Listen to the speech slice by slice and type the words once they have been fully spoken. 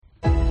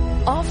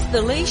Off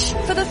the Leash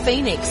for the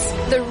Phoenix,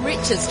 the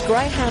richest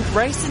greyhound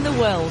race in the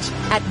world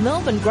at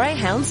Melbourne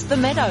Greyhounds The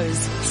Meadows,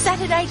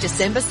 Saturday,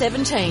 December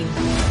 17.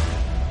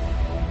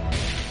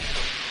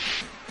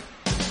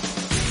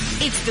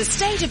 It's the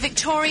state of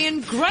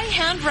Victorian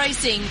greyhound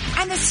racing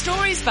and the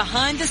stories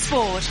behind the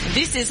sport.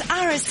 This is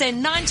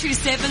RSN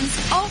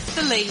 927's Off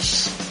the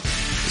Leash.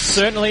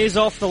 Certainly is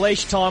Off the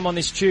Leash time on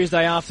this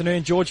Tuesday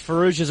afternoon. George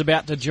Farouche is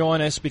about to join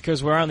us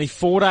because we're only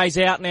 4 days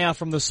out now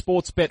from the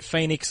Sportsbet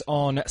Phoenix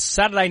on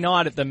Saturday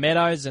night at the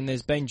Meadows, and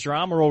there's been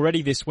drama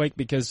already this week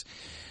because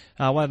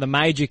one of the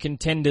major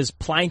contenders,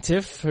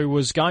 Plaintiff, who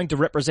was going to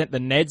represent the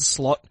Neds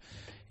slot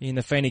in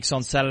the Phoenix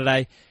on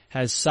Saturday,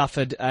 has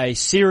suffered a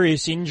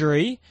serious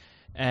injury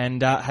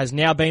and has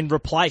now been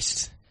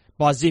replaced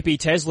by Zippy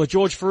Tesla.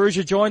 George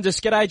Farouche joins us.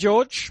 G'day,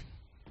 George.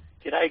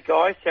 G'day,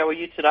 guys. How are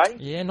you today?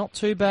 Yeah, not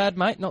too bad,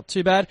 mate. Not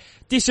too bad.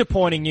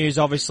 Disappointing news,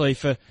 obviously,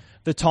 for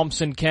the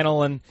Thompson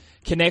Kennel and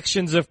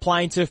connections of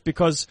Plaintiff,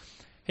 because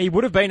he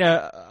would have been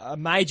a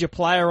major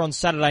player on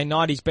Saturday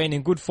night. He's been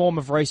in good form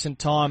of recent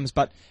times,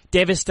 but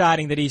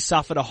devastating that he's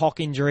suffered a hock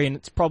injury, and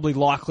it's probably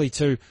likely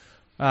to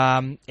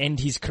end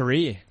his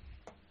career.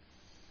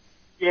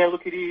 Yeah,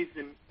 look, it is,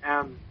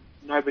 and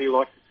nobody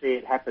likes to see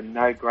it happen.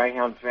 No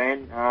greyhound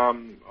fan.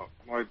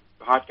 My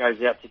heart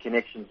goes out to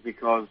Connections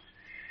because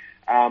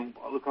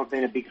look, I've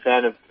been a big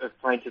fan of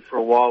Plaintiff for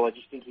a while. I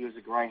just think he was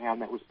a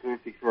greyhound that was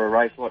perfect for a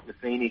race like the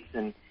Phoenix,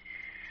 and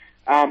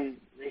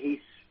his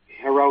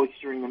heroics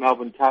during the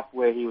Melbourne Cup,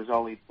 where he was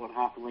only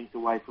half a length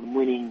away from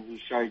winning, he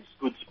showed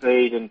good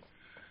speed, and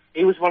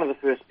he was one of the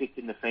first picked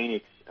in the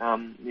Phoenix.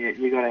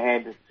 You got to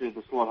hand it to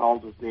the slot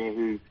holders there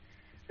who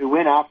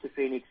went after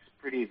Phoenix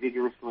pretty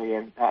vigorously,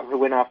 and who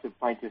went after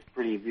Plaintiff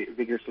pretty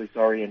vigorously.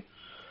 And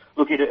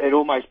look, it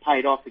almost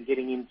paid off in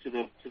getting into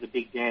the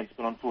big dance,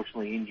 but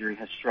unfortunately injury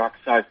has struck.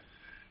 So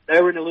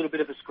they were in a little bit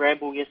of a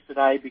scramble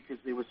yesterday because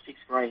there were 6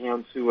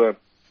 greyhounds who were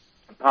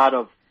part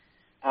of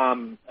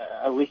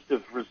a list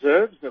of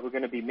reserves that were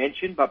going to be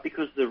mentioned, but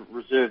because the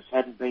reserves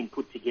hadn't been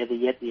put together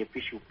yet, the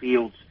official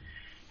fields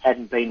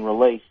hadn't been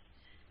released,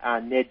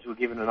 Neds were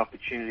given an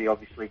opportunity,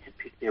 obviously, to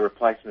pick their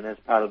replacement as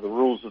part of the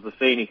rules of the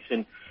Phoenix.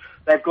 And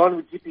they've gone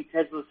with Zippy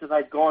Tesla, so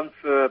they've gone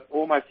for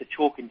almost a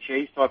chalk and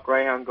cheese type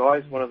greyhound,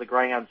 guys. One of the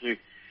greyhounds who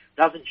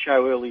doesn't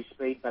show early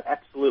speed, but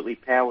absolutely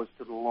powers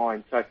to the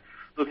line. So,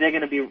 look, they're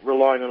going to be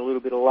relying on a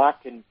little bit of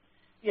luck. And,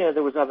 yeah,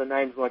 there was other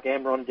names like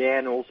Amron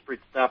Dan, all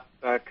spritzed up,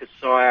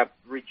 Kasaya,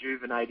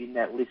 Rejuvenate in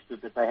that list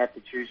that they had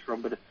to choose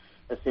from. But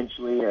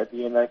essentially, at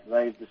the end,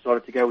 they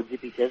decided to go with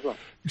Zippy Tesla.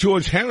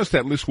 George, how has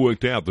that list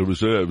worked out, the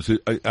reserves?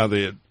 Are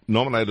there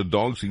nominated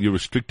dogs that you're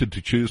restricted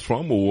to choose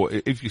from? Or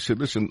if you said,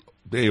 listen,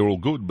 they're all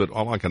good, but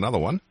I like another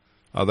one,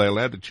 are they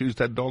allowed to choose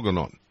that dog or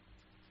not?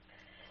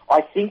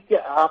 I think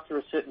after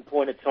a certain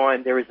point of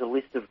time, there is a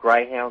list of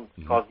greyhounds,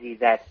 Cosy,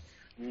 that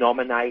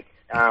nominate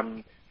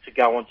to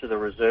go onto the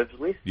reserves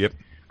list. Yep.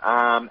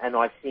 And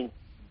I think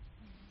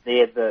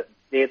they're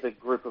the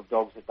group of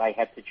dogs that they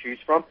had to choose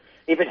from.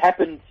 If it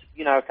happened,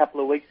 a couple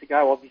of weeks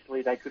ago,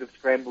 obviously they could have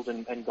scrambled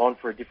and gone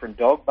for a different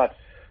dog, but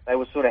they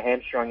were sort of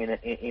hamstrung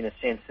in a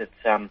sense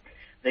that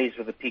these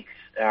were the picks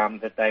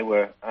that they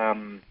were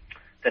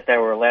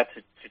allowed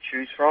to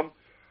choose from.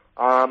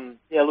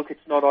 Yeah, look,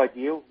 it's not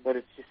ideal, but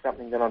it's just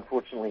something that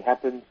unfortunately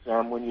happens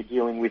when you're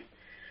dealing with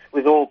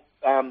all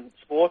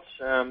sports.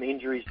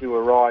 Injuries do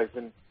arise,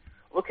 and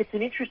look, it's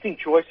an interesting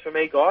choice for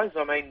me, guys.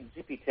 I mean,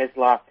 Zippy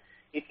Tesla,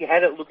 if you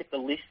had a look at the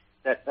list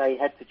that they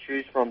had to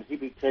choose from,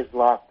 Zippy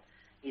Tesla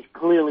is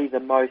clearly the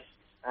most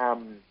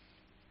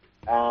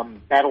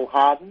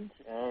battle-hardened,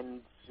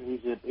 and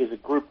he's a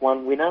Group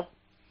 1 winner.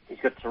 He's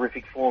got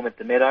terrific form at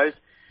the Meadows,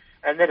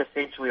 and that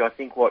essentially, I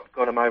think, what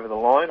got him over the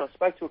line. I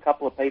spoke to a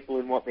couple of people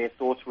in what their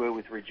thoughts were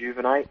with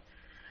Rejuvenate,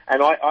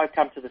 and I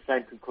come to the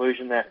same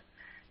conclusion that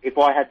if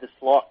I had the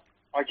slot,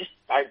 I just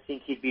don't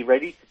think he'd be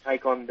ready to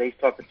take on these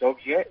type of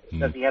dogs yet.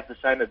 Does he have the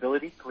same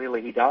ability?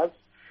 Clearly he does.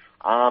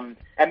 And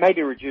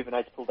maybe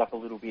Rejuvenate's pulled up a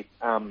little bit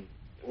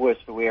worse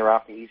for wear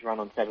after his run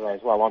on Saturday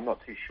as well. I'm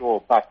not too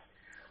sure, but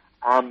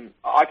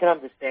I can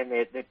understand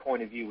their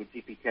point of view with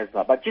Zippy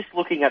Tesla. But just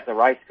looking at the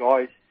race,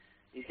 guys,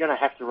 he's going to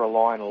have to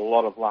rely on a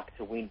lot of luck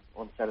to win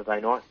on Saturday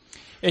night.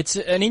 It's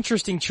an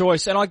interesting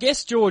choice. And I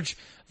guess, George,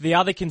 the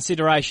other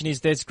consideration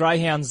is there's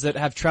greyhounds that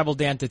have travelled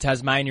down to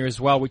Tasmania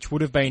as well, which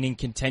would have been in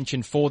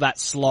contention for that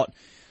slot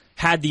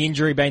had the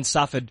injury been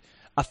suffered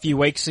a few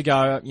weeks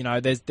ago.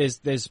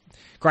 There's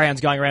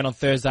greyhounds going around on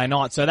Thursday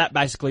night, so that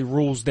basically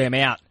rules them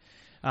out,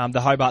 the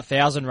Hobart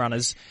 1000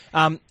 runners.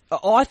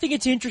 I think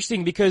it's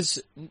interesting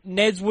because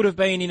Neds would have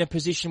been in a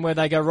position where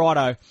they go,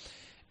 righto,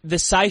 the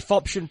safe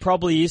option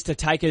probably is to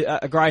take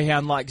a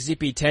greyhound like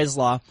Zippy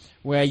Tesla,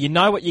 where you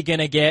know what you're going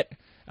to get.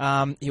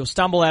 He'll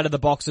stumble out of the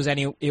boxes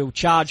and he'll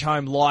charge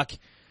home like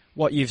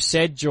what you've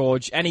said,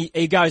 George. And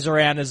he goes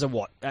around as a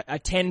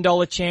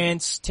 $10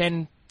 chance,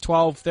 $10,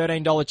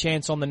 $12, $13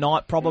 chance on the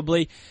night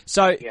probably.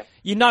 So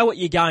you know what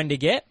you're going to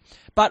get.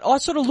 But I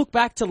sort of look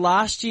back to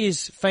last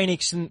year's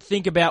Phoenix and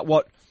think about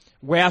what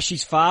Wow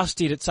She's Fast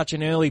did at such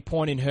an early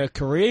point in her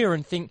career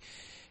and think,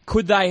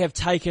 could they have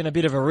taken a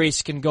bit of a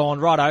risk and gone,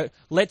 righto,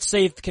 let's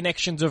see if the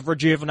connections of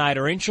Rejuvenate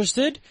are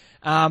interested.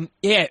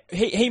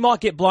 He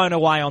might get blown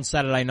away on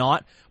Saturday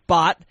night,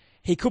 but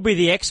he could be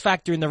the X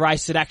factor in the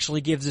race that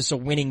actually gives us a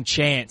winning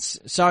chance.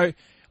 So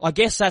I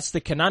guess that's the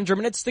conundrum,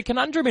 and it's the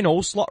conundrum in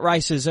all slot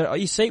races.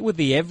 You see it with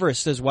the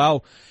Everest as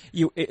well.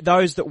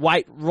 Those that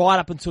wait right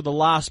up until the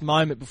last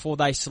moment before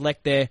they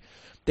select their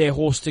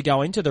horse to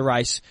go into the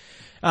race.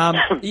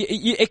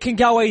 It can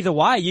go either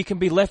way. You can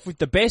be left with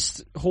the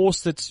best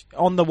horse that's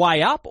on the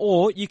way up,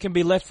 or you can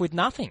be left with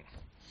nothing.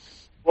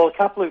 Well, a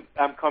couple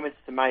of comments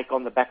to make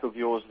on the back of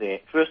yours there.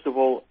 First of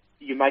all,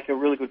 you make a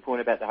really good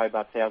point about the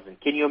Hobart 1000.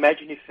 Can you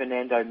imagine if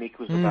Fernando Mick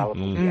was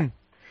available here?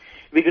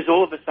 Because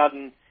all of a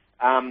sudden,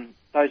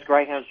 those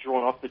greyhounds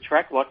drawn off the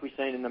track, like we've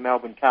seen in the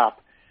Melbourne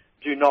Cup,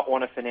 do not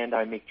want a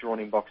Fernando Mick drawn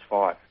in box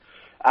 5.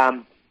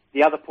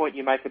 The other point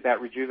you make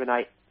about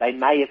Rejuvenate, they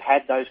may have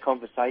had those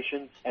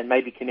conversations, and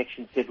maybe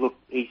Connection said, look,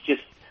 he's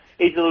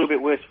a little bit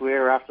worse for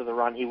wear after the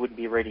run, he wouldn't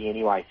be ready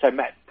anyway. So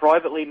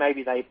privately,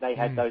 maybe they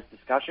had those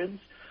discussions.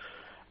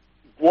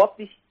 What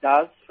this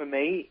does for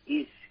me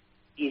is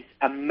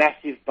a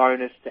massive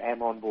bonus to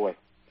Amron Boy,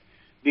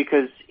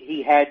 because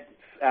he had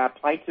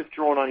Plaintiff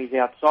drawn on his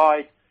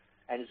outside,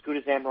 and as good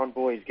as Amron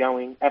Boy is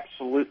going,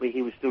 absolutely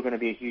he was still going to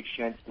be a huge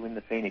chance to win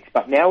the Phoenix.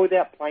 But now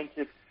without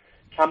Plaintiff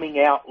coming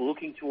out,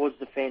 looking towards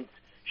the fence,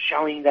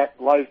 showing that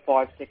low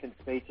 5-second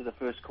speed to the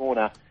first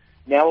corner,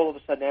 now all of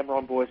a sudden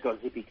Amron Boy's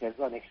got Zippy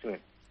Tesla next to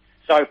him.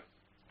 So,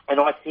 and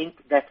I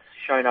think that's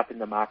shown up in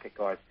the market,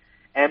 guys.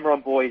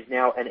 Amron Boy is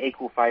now an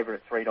equal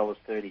favourite at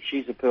 $3.30.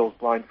 She's a Pearl's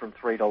blown from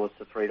 $3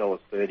 to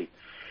 $3.30.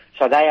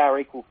 So they are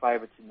equal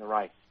favourites in the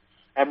race.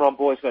 Amron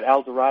Boy's got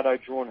Eldorado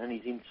drawn on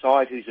his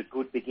inside, who's a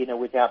good beginner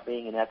without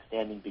being an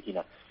outstanding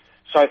beginner.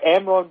 So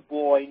Amron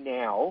Boy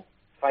now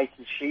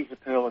faces She's a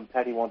Pearl and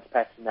Paddy Wants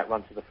Pats in that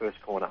run to the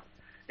first corner.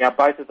 Now,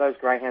 both of those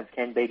greyhounds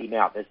can beat him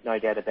out. There's no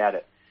doubt about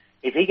it.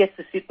 If he gets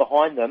to sit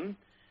behind them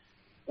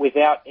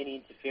without any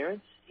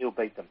interference, he'll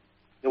beat them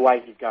the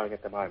way he's going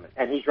at the moment.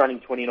 And he's running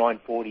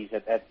 29.40s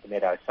at the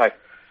Meadows. So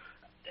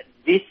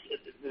the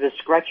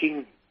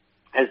scratching,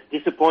 as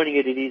disappointing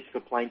as it is for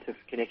Plaintiff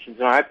Connections,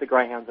 and I hope the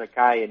greyhound's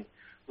okay, and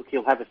look,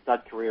 he'll have a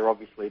stud career,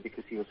 obviously,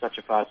 because he was such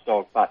a fast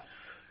dog. But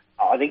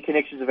I think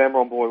Connections of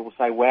Amron Boy will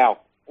say, wow,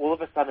 all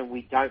of a sudden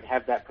we don't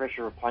have that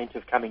pressure of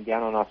Plaintiff coming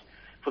down on us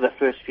for the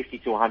first 50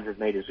 to 100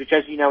 metres, which,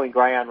 as you know, in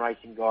greyhound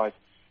racing, guys,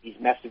 is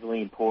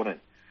massively important.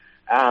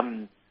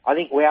 I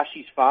think Wow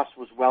She's Fast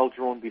was well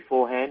drawn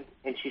beforehand,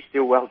 and she's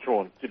still well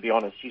drawn, to be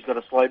honest. She's got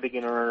a slow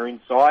beginner on her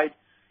inside,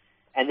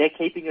 and they're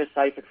keeping her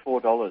safe at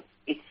 $4.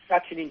 It's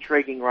such an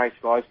intriguing race,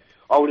 guys.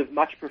 I would have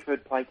much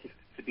preferred Plaintiff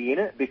to be in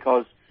it,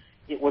 because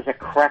it was a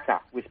cracker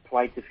with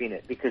Plaintiff in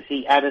it, because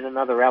he added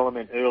another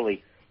element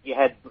early. You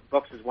had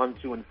boxes 1,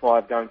 2, and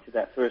 5 going to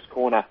that first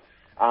corner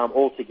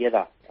all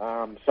together.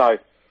 So,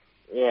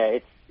 yeah,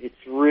 it's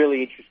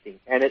really interesting,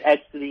 and it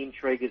adds to the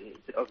intrigue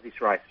of this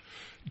race.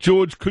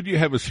 George, could you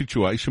have a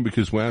situation,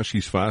 because Wow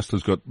She's Fast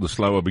has got the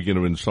slower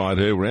beginner inside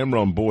her, where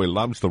Amron Boy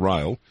loves the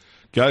rail,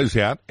 goes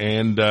out,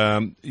 and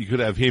you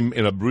could have him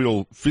in a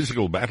real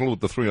physical battle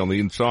with the 3 on the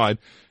inside.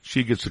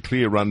 She gets a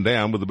clear run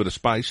down with a bit of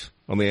space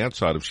on the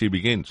outside if she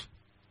begins.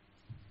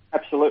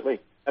 Absolutely.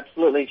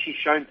 And she's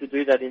shown to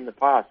do that in the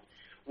past.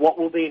 What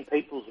will be in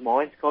people's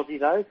minds, Cozzy,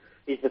 though,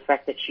 is the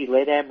fact that she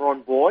led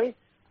Amron Boy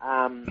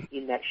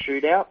in that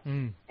shootout,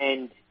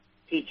 and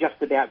he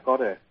just about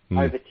got her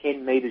over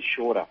 10 metres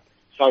shorter.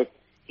 So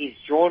he's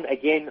drawn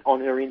again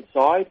on her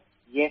inside.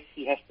 Yes,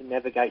 he has to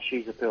navigate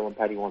She's a Pearl and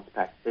Paddy Wants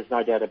Pats. There's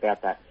no doubt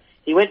about that.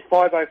 He went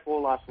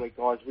 5.04 last week,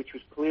 guys, which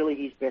was clearly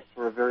his best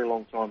for a very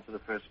long time for the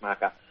first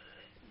marker.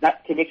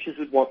 That Connections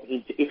would want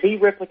him to. If he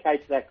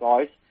replicates that,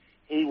 guys,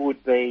 he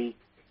would be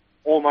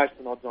almost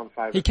an odds-on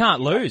favourite. He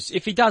can't lose.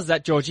 If he does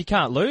that, George, he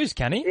can't lose,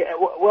 can he? Yeah,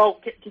 well,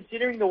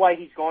 considering the way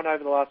he's gone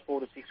over the last 4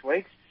 to 6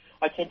 weeks,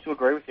 I tend to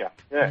agree with you.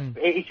 Yeah.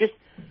 It's just,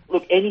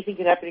 look, anything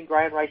can happen in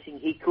greyhound racing.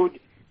 He could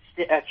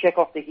check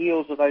off the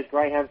heels of those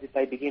greyhounds if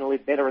they begin to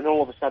live better, and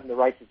all of a sudden the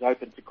race is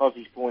open, to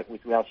Cozzy's point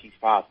with Well She's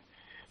Fast.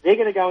 They're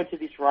going to go into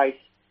this race.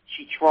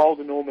 She trolled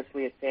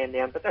enormously at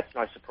Sandown, but that's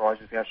no surprise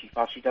with Well She's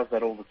Fast. She does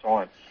that all the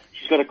time.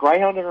 She's got a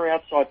greyhound on her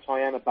outside,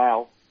 Tiana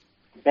Bell,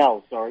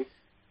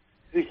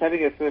 who's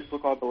having her first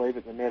look, I believe,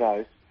 at the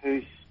Meadows,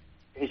 who's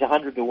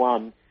 100 to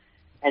 1,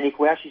 and if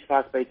Wow She's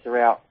Fast beats her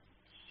out,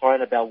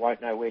 Tiana Bell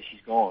won't know where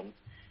she's gone.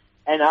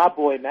 And our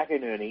boy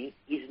McInerney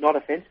is not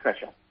a fence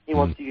crasher. He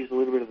wants to use a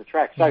little bit of the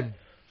track. So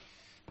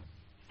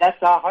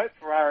that's our hope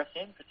for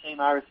RSN, for Team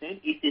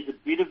RSN. If there's a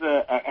bit of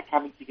a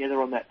coming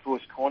together on that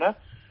first corner,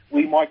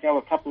 we might go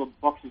a couple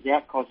of boxes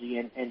out, Cozzy,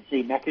 and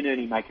see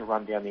McInerney make a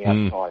run down the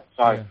outside.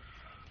 So,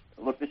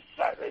 look, there's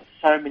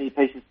so many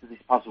pieces to this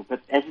puzzle.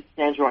 But as it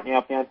stands right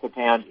now, pound for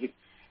pound, if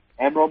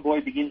Amron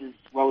Boy begins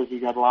as well as he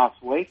did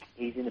last week,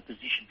 he's in a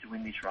position to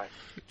win this race.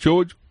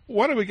 George,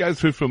 why don't we go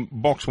through from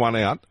box 1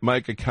 out,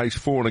 make a case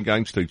for and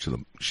against each of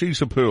them?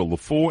 She's a Pearl, the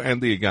for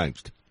and the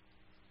against.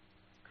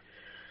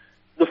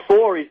 The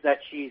for is that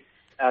she's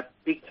a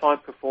big-time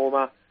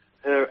performer.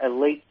 Her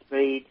elite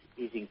speed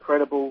is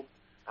incredible.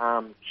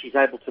 She's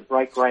able to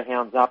break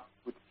greyhounds up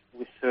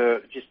with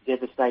her just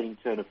devastating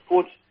turn of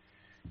foot.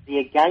 The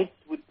against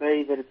would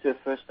be that it's her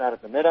first start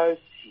at the Meadows.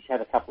 She's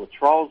had a couple of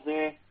trials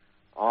there.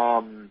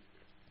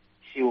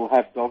 She will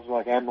have dogs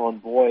like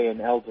Amron Boy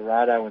and El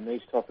Dorado and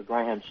these type of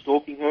greyhounds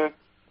stalking her.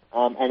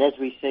 And as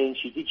we've seen,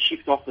 she did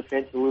shift off the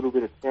fence a little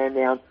bit at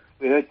Sandown.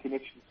 We heard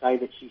Connection say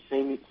that she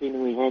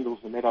seemingly handles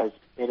the Meadows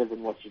better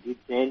than what she did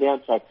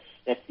Sandown, so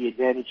that's the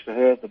advantage for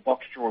her. The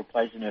box draw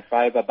plays in her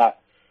favour, but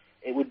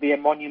it would be a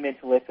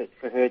monumental effort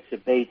for her to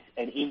beat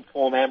an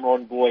in-form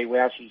Amron Boy,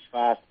 Wow She's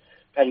Fast,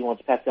 Paddy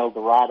Wants Pats El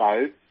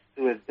Dorado,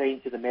 who have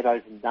been to the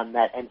Meadows and done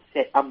that and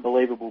set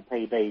unbelievable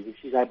PBs. If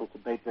she's able to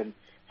beat them,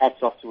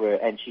 hats off to her,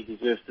 and she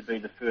deserves to be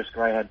the first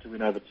greyhound to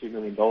win over $2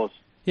 million.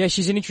 Yeah,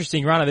 she's an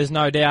interesting runner, there's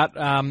no doubt.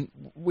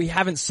 We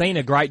haven't seen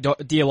a great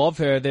deal of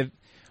her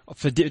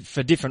for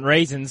different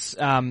reasons.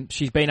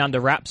 She's been under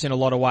wraps in a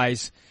lot of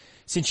ways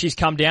since she's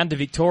come down to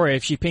Victoria.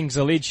 If she pings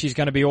the lid, she's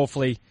going to be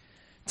awfully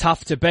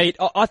tough to beat.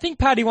 I think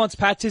Paddy Wants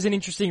Pats is an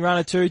interesting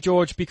runner too,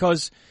 George,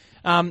 because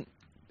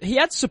he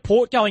had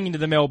support going into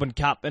the Melbourne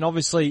Cup, and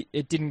obviously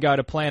it didn't go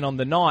to plan on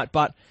the night,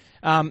 but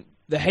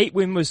the heat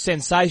win was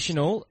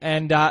sensational,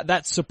 and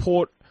that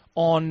support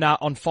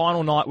on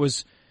final night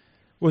was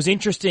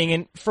interesting.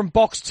 And from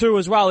box 2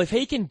 as well, if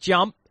he can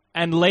jump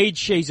and lead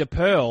She's a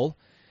Pearl,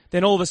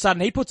 then all of a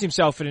sudden he puts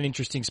himself in an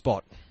interesting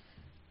spot.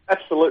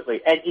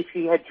 Absolutely. And if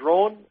he had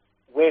drawn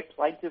where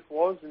Plaintiff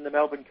was in the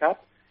Melbourne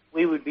Cup,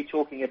 we would be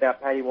talking about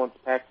Paddy Wants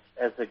Pats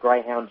as a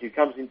greyhound who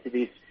comes into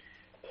this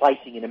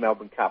placing in a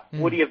Melbourne Cup.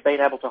 Would he have been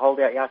able to hold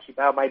out Yachi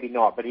Bale? Maybe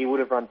not, but he would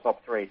have run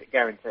top 3,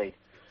 guaranteed.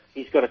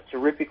 He's got a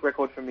terrific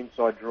record from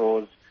inside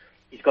draws.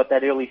 He's got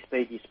that early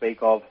speed you speak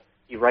of.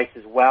 He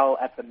races well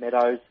at the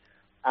Meadows.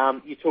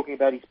 You're talking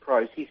about his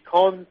pros. His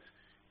cons,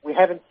 we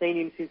haven't seen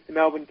him since the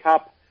Melbourne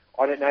Cup.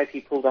 I don't know if he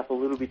pulled up a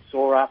little bit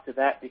sore after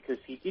that because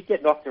he did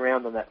get knocked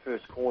around on that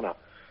first corner.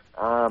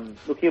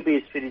 Look, he'll be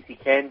as fit as he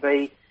can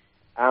be.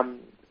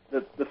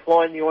 The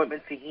fly in the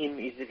ointment for him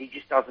is that he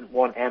just doesn't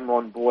want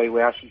Amron Boy,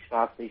 Wow She's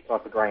Fast, these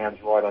type of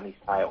greyhounds right on his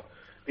tail.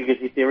 Because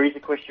if there is a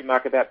question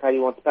mark about Paddy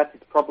Wants Pats,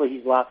 it's probably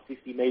his last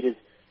 50 metres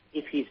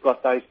if he's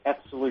got those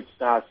absolute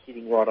stars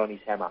sitting right on his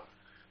hammer.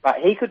 But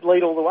he could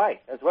lead all the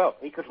way as well.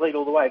 He could lead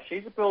all the way. If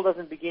She's a Pearl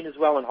doesn't begin as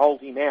well and hold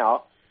him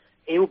out,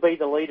 he'll be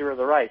the leader of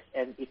the race.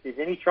 And if there's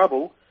any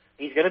trouble,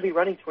 he's going to be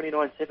running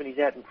 29.70s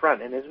out in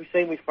front. And as we've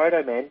seen with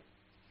Photo Man,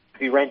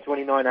 who ran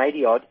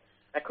 29.80 odd,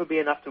 that could be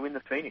enough to win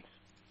the Phoenix.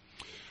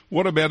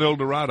 What about El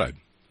Dorado?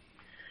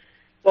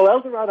 Well,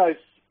 El Dorado's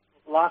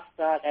last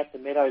start at the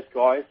Meadows,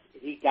 guys,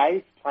 he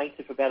gave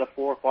Plaintiff about a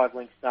 4 or 5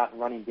 length start and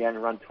run him down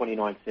and run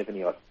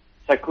 29.70 odd.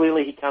 So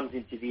clearly he comes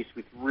into this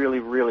with really,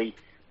 really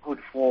good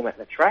form at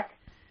the track.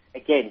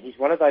 Again, he's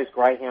one of those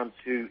greyhounds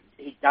who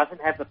he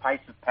doesn't have the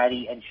pace of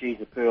Paddy and She's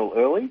a Pearl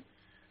early,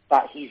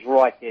 but he's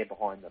right there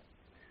behind them.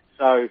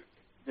 So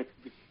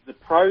the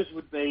pros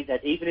would be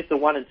that even if the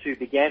 1 and 2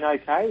 began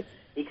okay,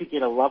 he could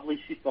get a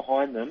lovely sit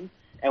behind them,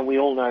 and we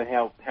all know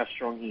how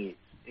strong he is.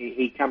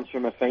 He comes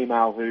from a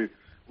female who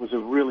was a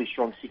really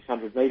strong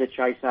 600-metre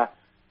chaser,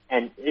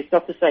 and it's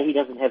not to say he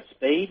doesn't have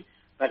speed,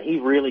 but he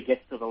really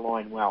gets to the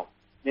line well.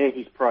 They're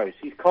his pros.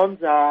 His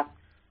cons are,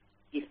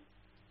 if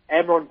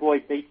Amron Boy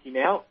beats him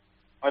out,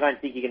 I don't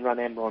think he can run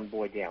Amron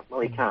Boy down.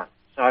 Well, he can't.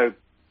 So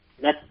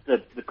that's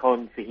the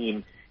con for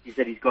him, is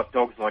that he's got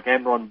dogs like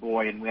Amron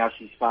Boy and Wow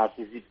She's Fast,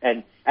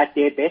 and at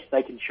their best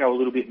they can show a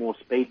little bit more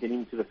speed than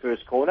into the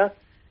first corner,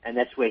 and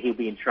that's where he'll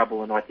be in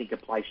trouble, and I think a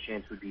place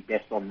chance would be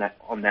best on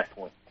that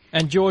point.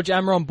 And George,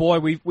 Amron Boy,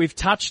 we've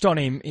touched on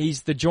him.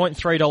 He's the joint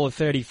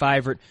 $3.30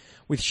 favourite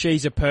with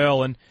She's a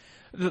Pearl, and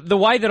the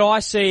way that I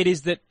see it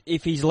is that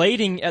if he's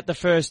leading at the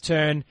first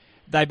turn,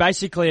 they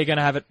basically are going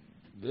to have it.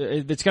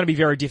 It's going to be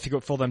very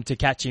difficult for them to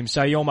catch him,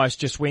 so he almost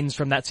just wins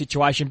from that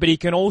situation. But he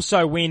can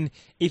also win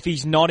if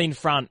he's not in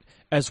front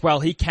as well.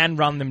 He can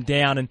run them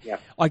down, and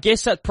I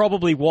guess that's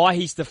probably why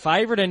he's the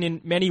favourite, and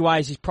in many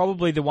ways he's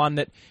probably the one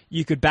that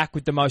you could back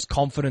with the most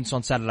confidence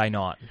on Saturday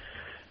night.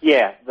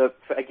 Yeah,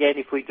 again,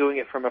 if we're doing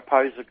it from a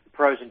pros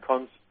and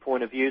cons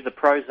point of view, the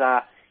pros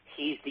are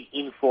he's the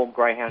informed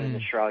greyhound in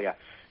Australia.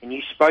 And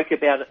you spoke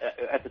about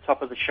at the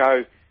top of the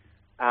show,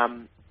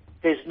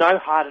 there's no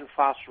hard and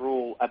fast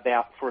rule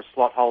for a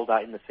slot holder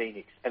in the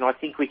Phoenix, and I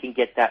think we can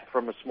get that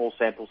from a small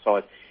sample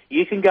size.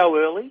 You can go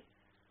early,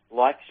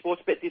 like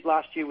Sportsbet did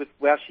last year with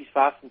Wow She's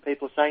Fast, and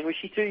people are saying, was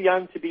she too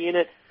young to be in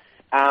it?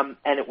 And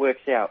it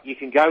works out. You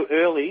can go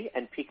early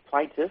and pick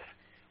Plaintiff,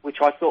 which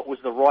I thought was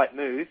the right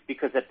move,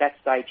 because at that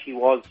stage he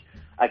was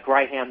a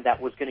greyhound that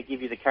was going to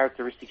give you the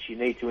characteristics you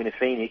need to win a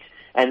Phoenix,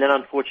 and then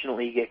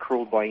unfortunately you get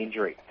cruelled by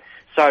injury.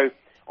 So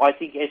I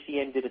think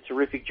SEN did a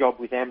terrific job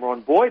with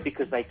Amron Boy,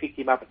 because they picked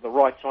him up at the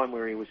right time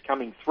where he was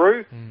coming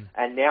through,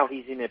 and now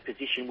he's in a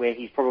position where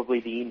he's probably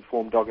the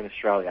informed dog in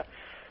Australia.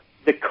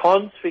 The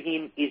cons for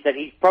him is that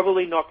he's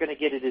probably not going to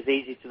get it as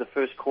easy to the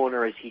first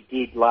corner as he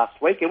did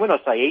last week. And when I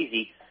say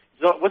easy,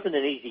 it wasn't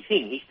an easy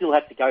thing. He still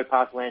had to go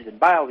past Landon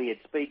Bale. He had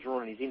speed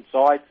drawn on his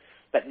inside.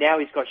 But now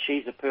he's got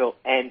She's a Pearl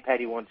and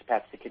Paddy Wants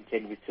Pats to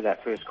contend with to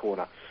that first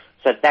corner.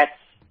 So that's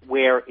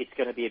where it's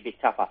going to be a bit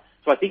tougher.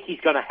 So I think he's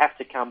going to have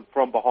to come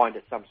from behind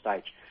at some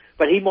stage.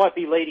 But he might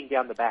be leading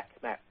down the back,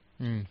 Matt.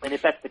 And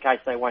if that's the case,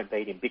 they won't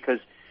beat him, because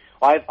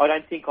I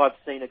don't think I've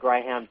seen a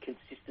greyhound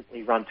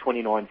consistently run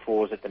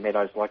 29.4s at the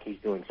Meadows like he's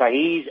doing. So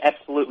he's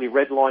absolutely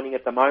redlining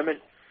at the moment,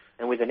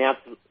 and with an ounce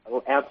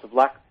of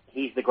luck,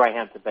 he's the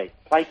greyhound to beat.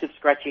 Plaintiff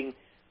scratching,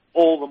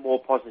 all the more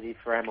positive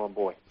for Amron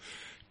Boy.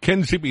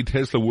 Can Zippy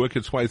Tesla work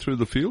its way through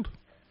the field?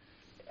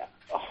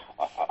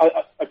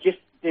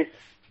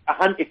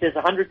 If there's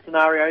 100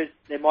 scenarios,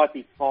 there might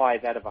be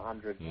 5 out of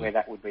 100 where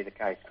that would be the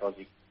case,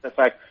 Cosy.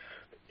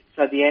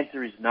 So the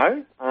answer is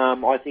no.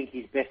 I think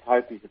his best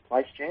hope is a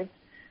place chance.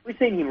 We've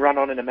seen him run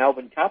on in a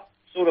Melbourne Cup,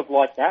 sort of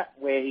like that,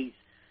 where he's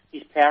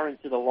powering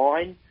to the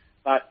line,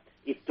 but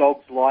if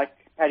dogs like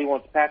Paddy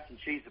Wants Pats and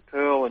She's a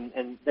Pearl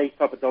and these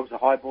type of dogs are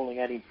highballing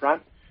out in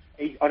front,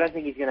 I don't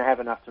think he's going to have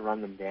enough to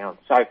run them down.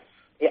 So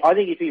I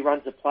think if he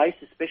runs a place,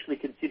 especially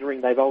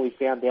considering they've only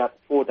found out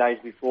 4 days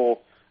before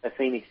a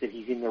Phoenix that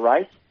he's in the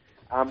race,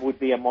 would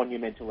be a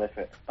monumental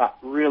effort. But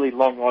really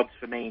long odds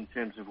for me in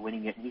terms of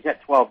winning it. And he's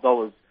at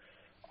 $12.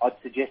 I'd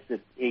suggest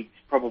that he's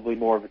probably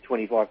more of a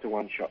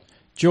 25-1 shot.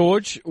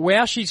 George,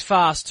 Wow She's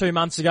Fast 2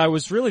 months ago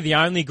was really the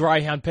only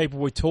greyhound people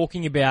were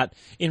talking about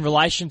in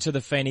relation to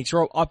the Phoenix,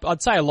 or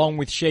I'd say along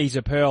with She's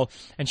a Pearl,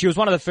 and she was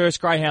one of the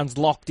first greyhounds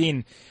locked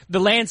in. The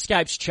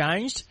landscape's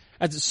changed,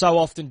 as it so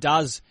often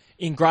does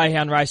in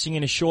greyhound racing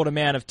in a short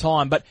amount of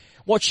time, but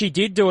what she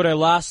did do at her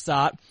last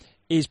start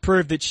is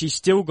prove that she's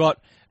still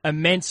got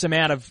immense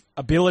amount of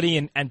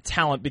ability and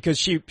talent, because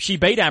she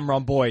beat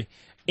Amron Boy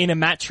in a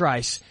match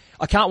race.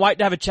 I can't wait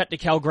to have a chat to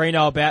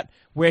Calgrino about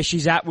where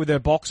she's at with her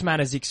box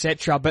manners,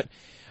 etc. But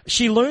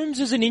she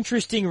looms as an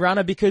interesting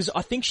runner because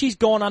I think she's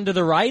gone under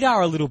the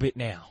radar a little bit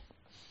now.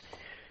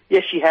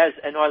 Yes, she has,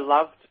 and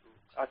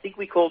I think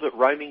we called it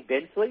roaming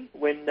Bentley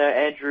when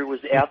Andrew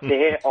was out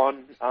there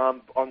on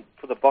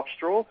for the box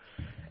draw,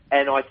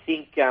 and I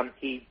think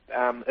he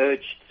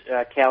urged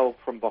Cal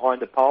from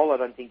behind the pole. I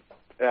don't think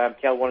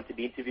Cal wanted to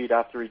be interviewed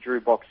after he drew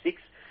box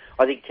 6.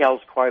 I think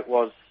Cal's quote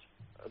was,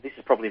 this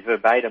is probably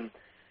verbatim,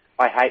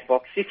 "I hate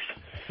box 6."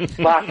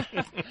 But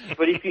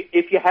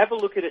if you have a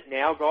look at it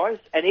now, guys,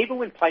 and even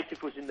when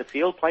Plaintiff was in the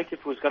field,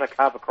 Plaintiff was going to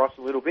carve across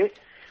a little bit,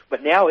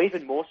 but now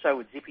even more so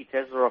with Zippy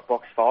Tesla off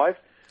box 5,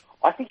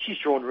 I think she's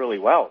drawn really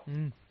well.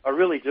 I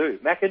really do.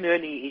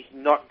 McInerney is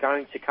not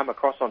going to come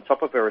across on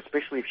top of her,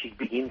 especially if she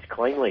begins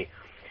cleanly.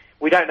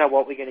 We don't know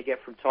what we're going to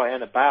get from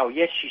Tiana Bale.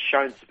 Yes, she's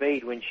shown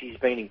speed when she's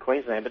been in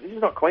Queensland, but this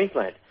is not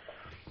Queensland.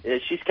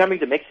 She's coming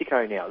to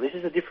Mexico now. This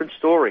is a different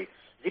story.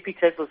 Zippy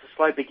Tesla's a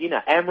slow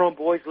beginner. Amron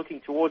Boy's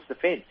looking towards the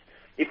fence.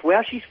 If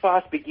Wow She's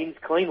Fast begins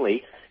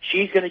cleanly,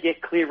 she's going to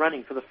get clear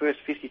running for the first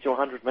 50 to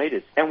 100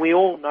 metres. And we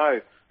all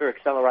know her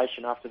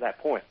acceleration after that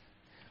point.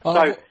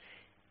 So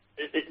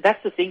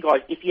that's the thing,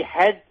 guys. If you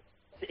had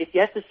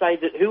to say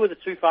that who are the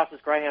 2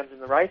 fastest greyhounds in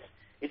the race,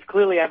 it's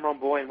clearly Amron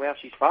Boy and Wow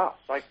She's Fast.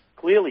 Like,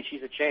 clearly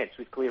she's a chance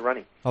with clear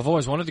running. I've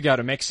always wanted to go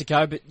to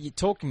Mexico, but you're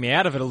talking me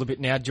out of it a little bit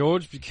now,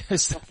 George,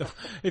 because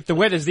if the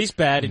weather's this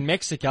bad in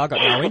Mexico, I've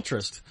got no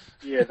interest.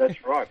 Yeah,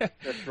 that's right.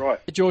 That's right.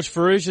 George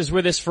Farouche is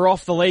with us for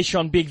Off the Leash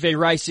on Big V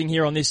Racing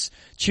here on this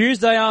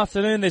Tuesday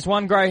afternoon. There's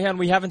one greyhound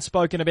we haven't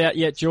spoken about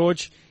yet,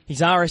 George.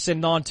 He's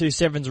RSN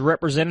 927's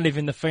representative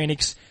in the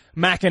Phoenix,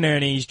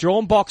 McInerney. He's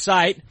drawn box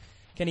 8.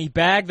 Can he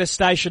bag the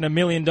station $1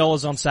 million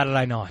on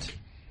Saturday night?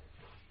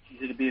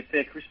 It'll be a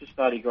fair Christmas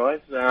party,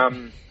 guys.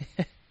 A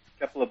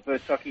couple of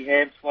Bertocchi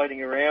hams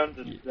floating around,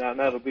 and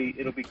no, it'll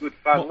be good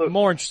fun. Look,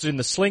 more interested in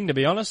the sling, to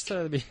be honest.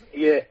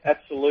 Yeah,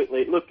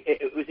 absolutely. Look,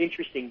 it was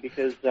interesting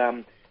because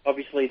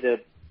obviously the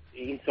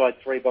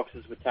inside 3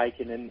 boxes were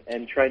taken,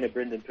 and trainer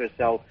Brendan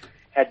Purcell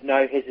had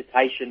no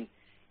hesitation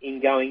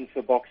in going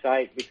for box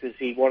 8 because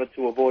he wanted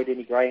to avoid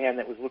any greyhound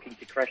that was looking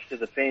to crash to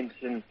the fence.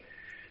 And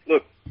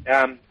look,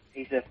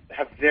 he's a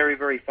very,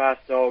 very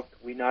fast dog.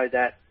 We know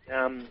that.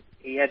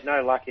 He had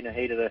no luck in the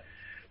heat of the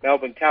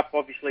Melbourne Cup,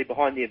 obviously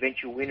behind the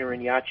eventual winner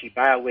in Yachi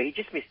Bale, where he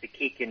just missed a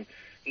kick, and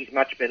he's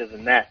much better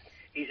than that.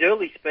 His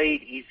early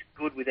speed is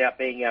good without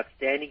being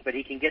outstanding, but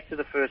he can get to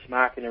the first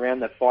mark and around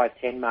the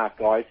 5:10 mark,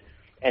 guys,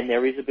 and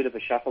there is a bit of a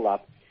shuffle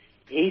up.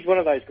 He's one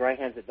of those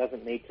greyhounds that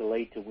doesn't need to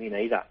lead to win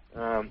either.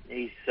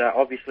 He's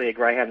obviously a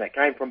greyhound that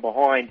came from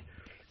behind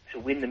to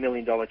win the $1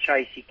 million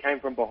chase. He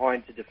came from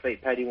behind to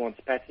defeat Paddy Wants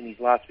Pats in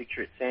his last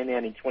victory at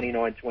Sandown in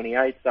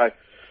 29-28. So,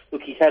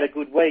 look, he's had a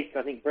good week.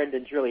 I think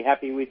Brendan's really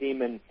happy with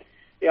him, and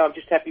yeah, I'm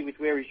just happy with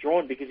where he's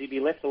drawn because he'd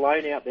be left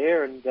alone out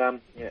there. And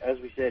as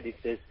we said,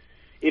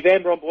 if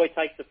Amron Boy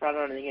takes the front,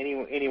 I don't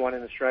think anyone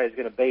in Australia is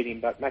going to beat him.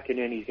 But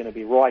McInerney's going to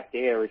be right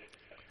there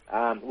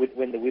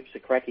when the whips are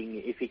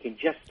cracking. If he can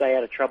just stay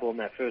out of trouble in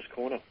that first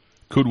corner.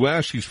 Could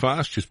Wow She's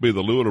Fast just be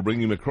the lure to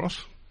bring him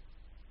across?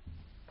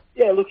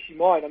 Yeah, look, she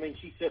might. I mean,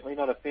 she's certainly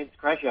not a fence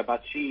crasher,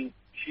 but she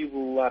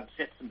will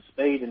set some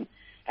speed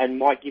and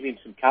might give him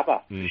some cover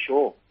for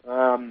sure.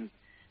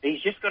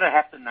 He's just going to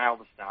have to nail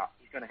the start.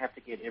 He's going to have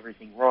to get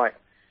everything right.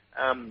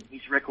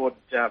 His record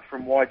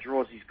from wide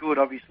draws is good.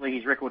 Obviously,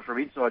 his record from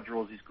inside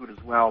draws is good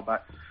as well.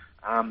 But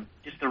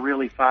just a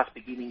really fast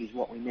beginning is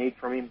what we need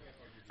from him.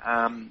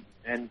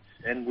 and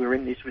we're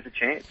in this with a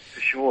chance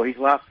for sure. His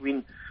last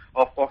win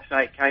off Box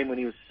 8 came when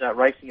he was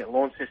racing at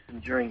Launceston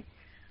during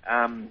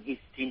his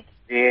stint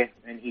there,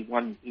 and he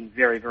won in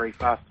very, very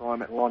fast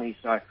time at Lonnie.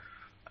 So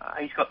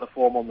he's got the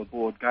form on the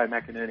board. Go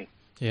McInerney.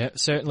 Yeah,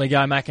 certainly go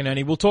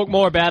McInerney. We'll talk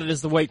more about it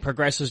as the week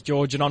progresses,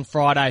 George, and on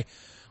Friday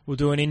we'll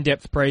do an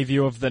in-depth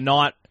preview of the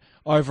night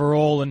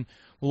overall, and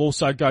we'll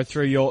also go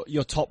through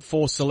your top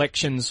 4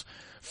 selections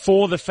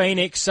for the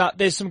Phoenix.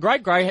 There's some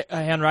great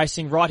greyhound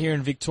racing right here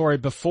in Victoria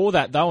before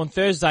that, though. On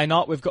Thursday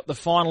night, we've got the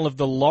final of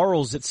the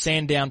Laurels at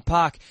Sandown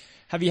Park.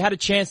 Have you had a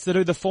chance to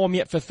do the form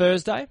yet for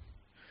Thursday?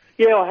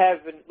 Yeah, I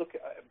have. And look,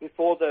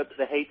 before the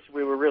heats,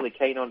 we were really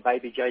keen on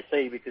Baby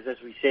JC because, as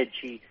we said,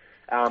 she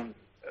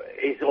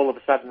is all of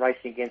a sudden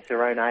racing against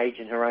her own age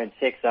and her own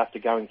sex after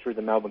going through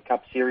the Melbourne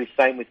Cup Series.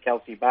 Same with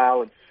Kelsey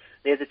Bale. And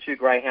they're the 2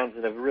 greyhounds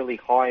that are really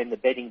high in the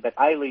betting. But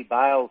Ailey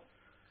Bale,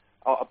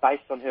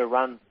 based on her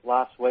run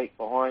last week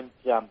behind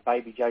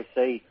Baby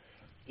JC,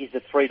 is a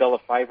 $3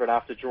 favourite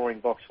after drawing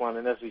box 1.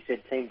 And as we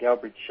said, Team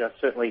Galbridge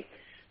certainly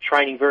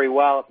training very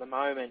well at the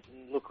moment.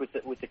 And look, with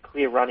the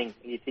clear running,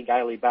 you'd think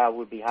Ailey Bale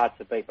would be hard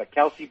to beat. But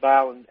Kelsey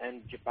Bale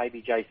and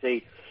Baby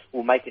JC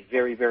will make it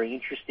very, very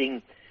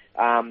interesting.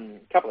 A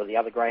couple of the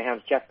other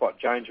greyhounds, Jackpot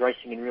Jones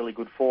racing in really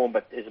good form,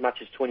 but as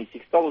much as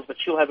 $26. But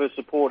she'll have her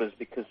supporters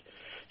because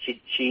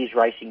she is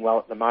racing well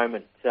at the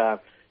moment.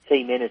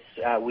 Team Ennis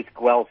with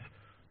Guelph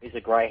is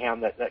a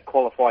greyhound that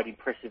qualified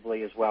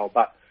impressively as well.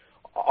 But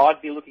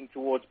I'd be looking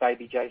towards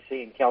Baby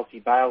JC and Kelsey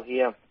Bale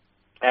here.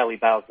 Ailey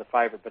Bale's the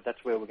favourite, but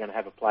that's where we're going to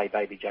have a play,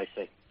 Baby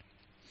JC.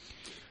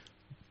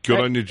 Good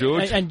on you,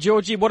 George. And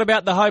Georgie, what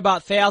about the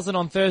Hobart 1000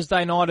 on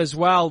Thursday night as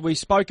well? We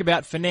spoke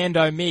about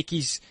Fernando Mick.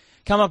 He's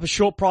come up a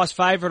short price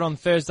favourite on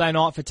Thursday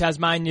night for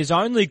Tasmania's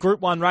only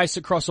Group 1 race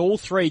across all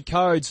 3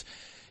 codes.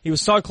 He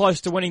was so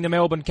close to winning the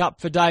Melbourne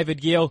Cup for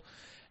David Gill.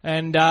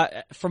 And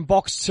from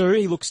box 2,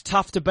 he looks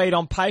tough to beat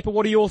on paper.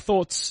 What are your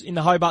thoughts in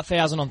the Hobart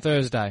 1000 on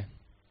Thursday?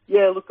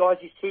 Yeah, look, guys,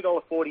 he's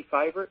 $2.40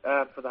 favourite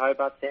for the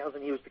Hobart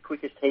 1000. He was the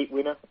quickest heat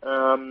winner.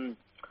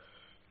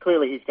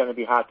 Clearly, he's going to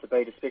be hard to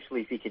beat,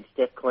 especially if he can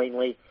step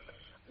cleanly.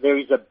 There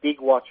is a big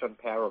watch on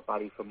Power of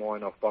Buddy for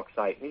mine off box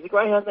 8. He's a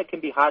greyhound that can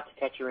be hard to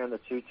catch around the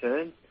 2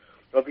 turns.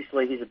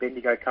 Obviously, he's a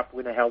Bendigo Cup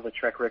winner, held the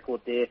track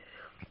record there.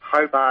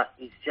 Hobart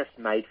is just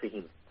made for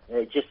him.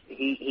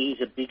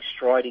 He's a big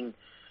striding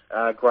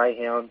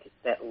greyhound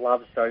that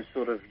loves those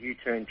sort of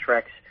U-turn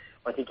tracks.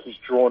 I think he's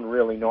drawn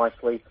really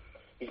nicely.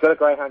 He's got a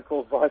greyhound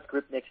called Vice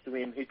Grip next to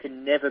him who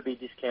can never be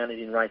discounted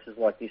in races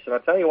like this. And I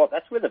tell you what,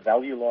 that's where the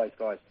value lies,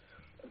 guys.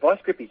 Vice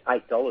Grip is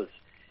 $8.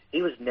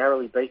 He was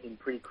narrowly beaten in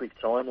pretty quick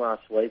time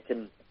last week,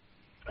 and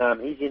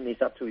he's in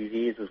this up to his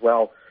ears as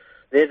well.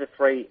 They're the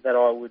 3 that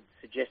I would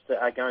suggest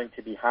are going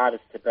to be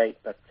hardest to beat,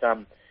 but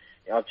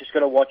I've just got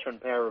to watch on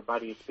Power of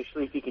Buddy,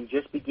 especially if he can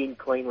just begin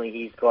cleanly.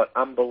 He's got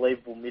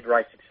unbelievable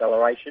mid-race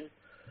acceleration,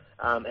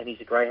 and he's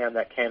a greyhound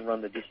that can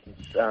run the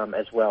distance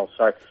as well.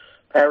 So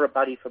Power of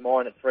Buddy for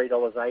mine at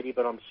 $3.80,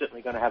 but I'm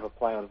certainly going to have a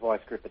play on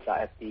Vice Grip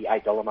at the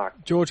 $8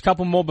 mark. George,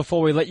 couple more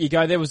before we let you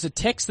go. There was a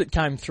text that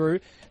came through.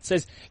 It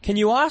says, can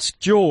you ask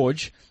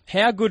George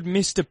how good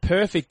Mr.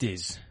 Perfect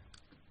is?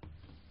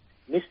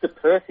 Mr.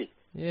 Perfect?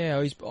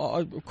 Yeah,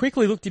 I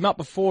quickly looked him up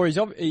before.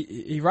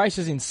 He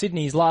races in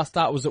Sydney. His last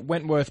start was at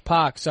Wentworth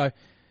Park, so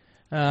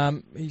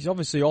he's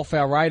obviously off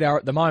our radar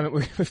at the moment.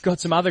 We've got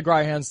some other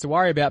greyhounds to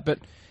worry about, but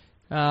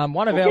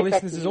one of our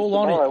listeners is all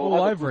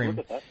over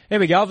him. There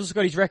we go. I've just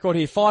got his record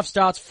here. 5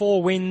 starts,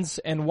 4 wins,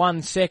 and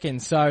 1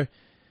 second. So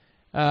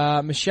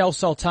Michelle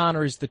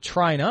Sultana is the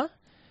trainer,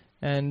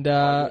 and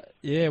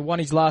won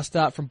his last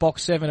start from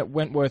box 7 at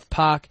Wentworth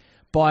Park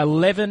by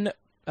 11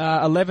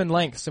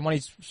 lengths, and won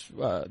his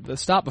the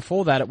start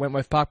before that at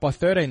Wentworth Park by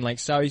 13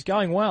 lengths. So he's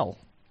going well.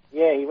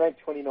 Yeah, he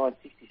ranked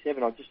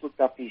 29.67. I just looked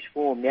up his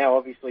form. Now,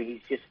 obviously,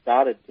 he's just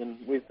started, and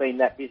we've been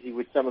that busy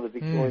with some of the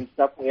Victorian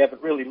stuff. We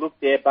haven't really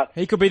looked there, but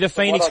he could be the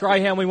Phoenix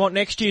greyhound we want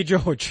next year,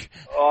 George.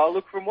 Oh,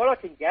 look, from what I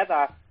can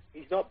gather,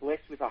 he's not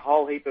blessed with a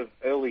whole heap of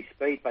early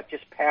speed, but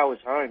just powers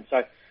home.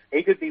 So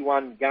he could be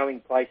one going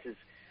places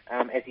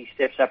as he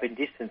steps up in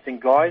distance.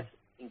 And guys,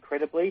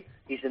 incredibly,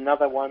 he's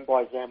another one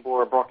by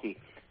Zambora Brocky.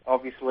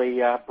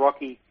 Obviously,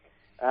 Brocky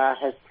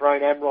has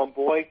thrown Amron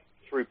Boy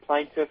through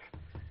Plaintiff,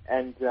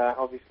 and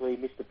obviously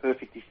Mr.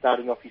 Perfect is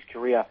starting off his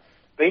career.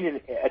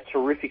 Been a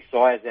terrific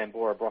sire,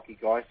 Zambora Brocky,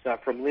 guys.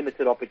 From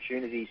limited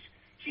opportunities,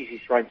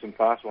 he's thrown some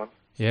fast ones.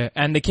 Yeah,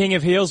 and the King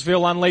of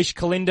Healesville, Unleashed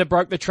Kalinda,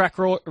 broke the track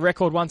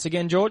record once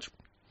again, George.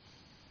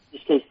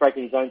 Just keeps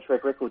breaking his own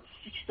track record.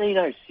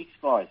 16.06,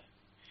 guys.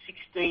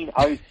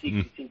 16.06.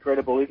 It's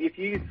incredible. If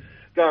you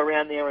go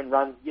around there and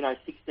run,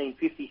 16.50,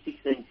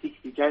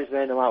 16.60, James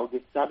Van der Laar will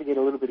start to get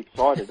a little bit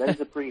excited. That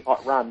is a pretty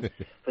hot run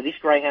for this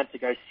greyhound to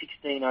go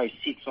 16.06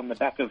 on the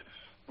back of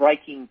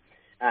breaking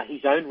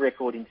his own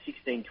record in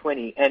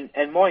 16.20.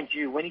 And mind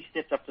you, when he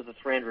stepped up to the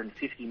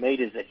 350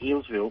 metres at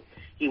Healesville,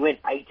 he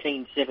went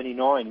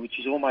 18.79, which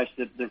is almost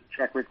the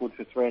track record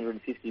for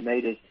 350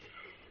 metres.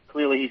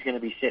 Clearly he's going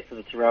to be set for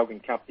the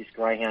Traralgon Cup, this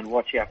greyhound.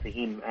 Watch out for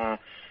him.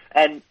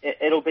 And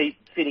it'll be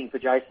fitting for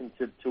Jason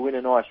to win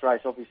a nice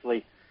race.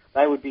 Obviously,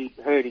 they would be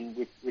hurting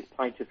with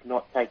Plaintiff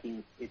not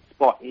taking its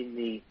spot in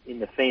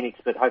the Phoenix,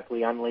 but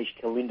hopefully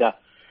Unleashed Kalinda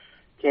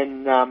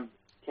can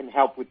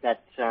help with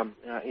that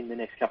in the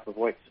next couple of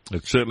weeks.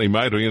 It's certainly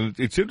motoring, and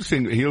it's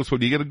interesting, Heels,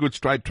 when you get a good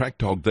straight track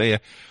dog there,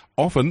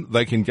 often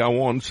they can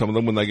go on, some of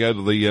them, when they go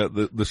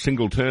to the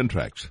single turn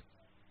tracks.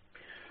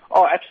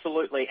 Oh,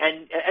 absolutely.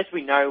 And as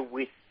we know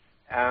with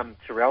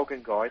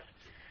Terrelgan, guys,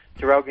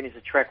 Terrelgan is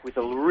a track with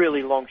a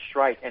really long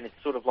straight, and it's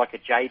sort of like a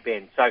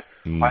J-bend. So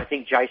I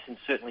think Jason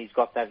certainly has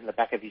got that in the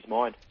back of his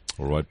mind.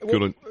 All right,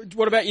 good.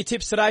 What about your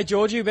tips today,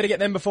 Georgie? We better get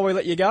them before we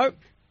let you go.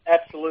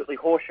 Absolutely.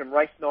 Horsham,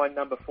 race 9,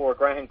 number 4, a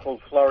greyhound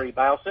called Flory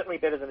Bale. Certainly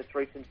better than its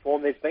recent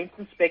form. There's been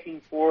some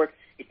specking for it.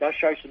 It does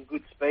show some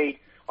good speed.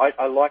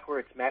 I like where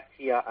it's mapped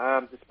here.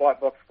 Despite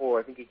box 4,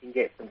 I think he can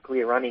get some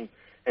clear running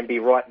and be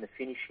right in the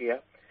finish here.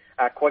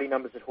 Quaddy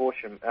numbers at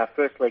Horsham.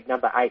 First leg,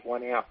 number 8,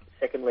 1 out.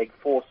 Second leg,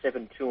 4,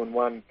 7, 2 and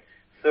 1.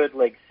 Third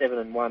leg, 7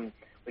 and 1.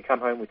 We come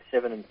home with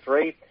 7 and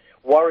 3.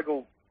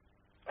 Warrigal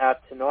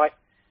tonight.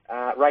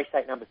 Race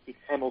 8, number 6,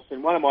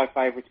 Hamilton. One of my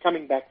favourites,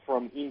 coming back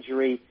from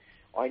injury.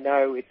 I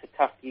know it's a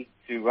tough gig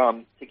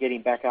to get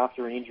him back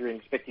after an injury and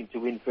expect him to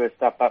win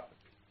first up, but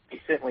he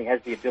certainly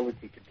has the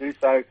ability to do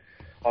so.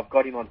 I've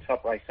got him on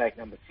top, race 8,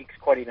 number 6.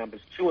 Quaddy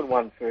numbers 2 and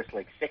 1, first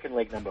leg. Second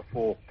leg, number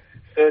 4.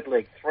 Third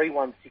leg, 3,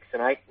 1, 6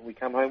 and 8. And we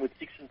come home with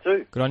 6 and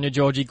 2. Good on you,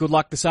 Georgie. Good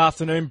luck this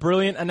afternoon.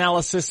 Brilliant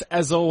analysis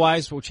as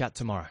always. We'll chat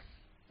tomorrow.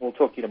 We'll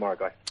talk to you tomorrow,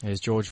 guys. Here's George